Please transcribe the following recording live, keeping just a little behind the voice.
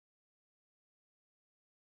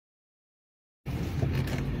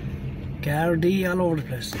Gardai all over the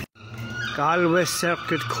place. Galway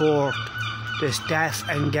Circuit Court. The staff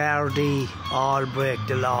and Gardai all break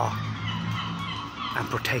the law and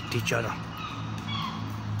protect each other.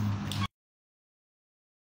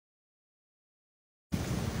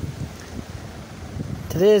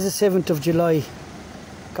 Today is the 7th of July,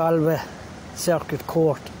 Galway Circuit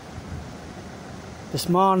Court. This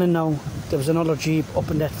morning now, there was another Jeep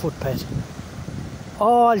up in that footpath.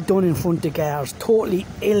 All done in front of cars, totally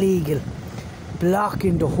illegal,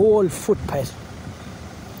 blocking the whole footpath.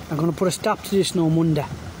 I'm going to put a stop to this now Monday.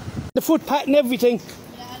 The footpath and everything.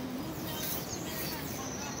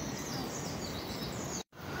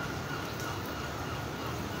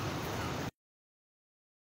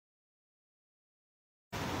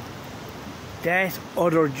 That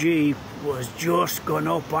other Jeep was just going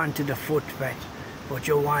up onto the footpath, but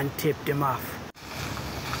you want tipped him off.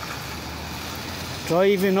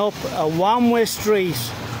 Driving up a one-way street,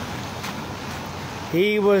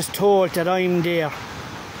 he was told that I'm there.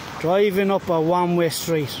 Driving up a one-way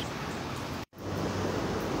street.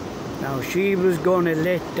 Now she was going to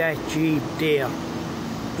let that Jeep there,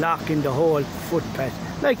 blocking the whole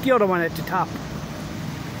footpath, like the other one at the top.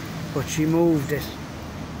 But she moved it.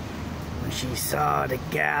 When she saw the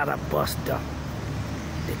Garda Buster,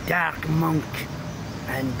 the Dark Monk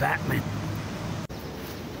and Batman.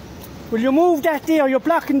 Will you move that there? You're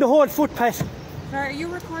blocking the whole footpath. Are you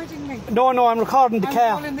recording me? No, I'm recording the car.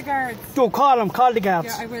 I'm calling the guards. Don't call them, call the guards.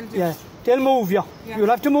 Yeah, I will do. Yeah, they'll move you. Yeah. You'll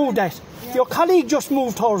have to move that. Yeah. Your colleague just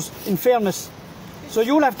moved hers, in fairness. So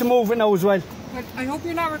you'll have to move it now as well. But I hope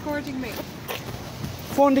you're not recording me.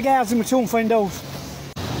 Phone the guards and we'll soon find out.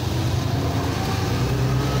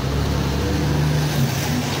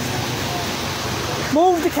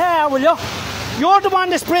 Move the car, will you? You're the one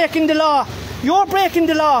that's breaking the law. You're breaking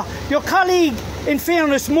the law. Your colleague, in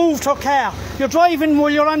fairness, moved her car. You're driving while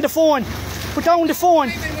you're on the phone. Put down the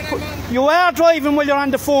phone. You are driving while you're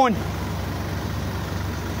on the phone.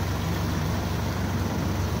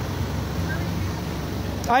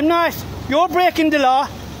 I'm not. You're breaking the law.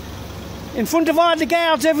 In front of all the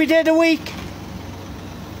guards every day of the week.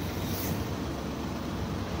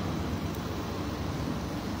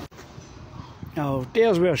 Now,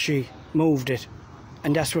 there's where she moved it.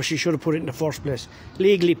 And that's where she should have put it in the first place.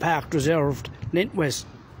 Legally parked, reserved, Lintwes.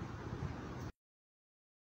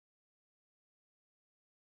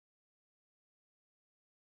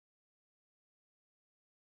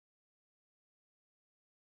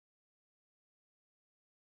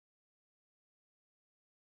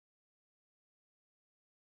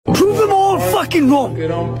 Prove them all fucking wrong.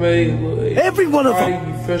 Every one of them.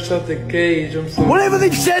 Whatever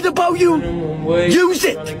they've said about you, use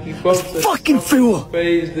it. Fucking fool.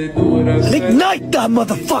 And ignite that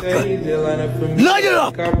motherfucker. Light it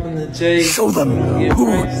up. Show them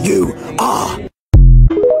who you are.